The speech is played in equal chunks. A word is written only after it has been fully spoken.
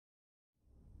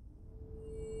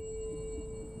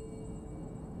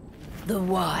The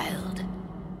Wild.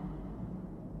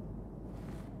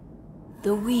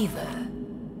 The Weaver.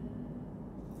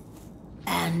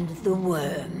 And the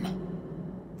Worm.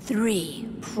 3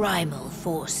 primal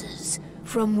forces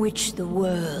from which the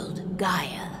world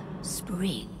Gaia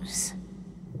springs.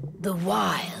 The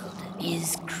Wild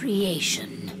is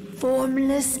creation,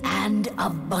 formless and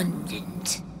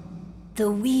abundant.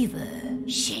 The Weaver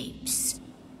shapes,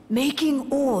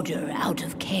 making order out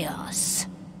of chaos.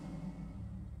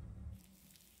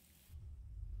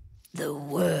 The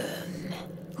Worm,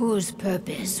 whose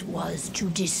purpose was to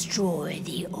destroy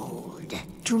the old,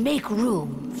 to make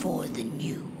room for the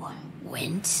new,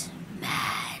 went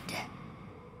mad.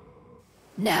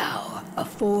 Now, a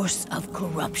force of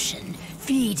corruption,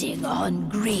 feeding on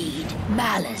greed,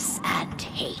 malice, and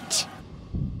hate.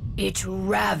 It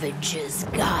ravages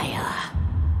Gaia.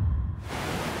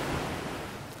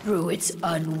 Through its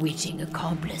unwitting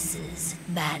accomplices,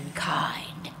 mankind.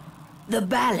 The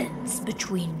balance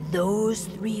between those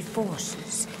 3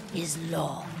 forces is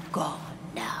long gone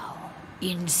now.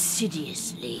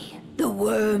 Insidiously, the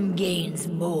worm gains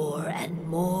more and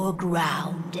more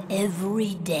ground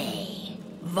every day,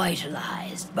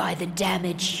 vitalized by the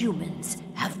damage humans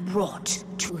have brought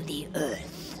to the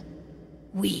Earth.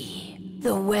 We,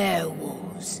 the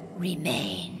werewolves,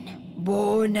 remain,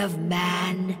 born of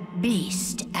man,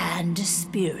 beast, and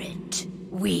spirit.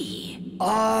 We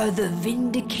are the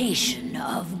vindication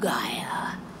of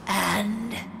Gaia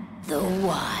and the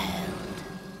Wild.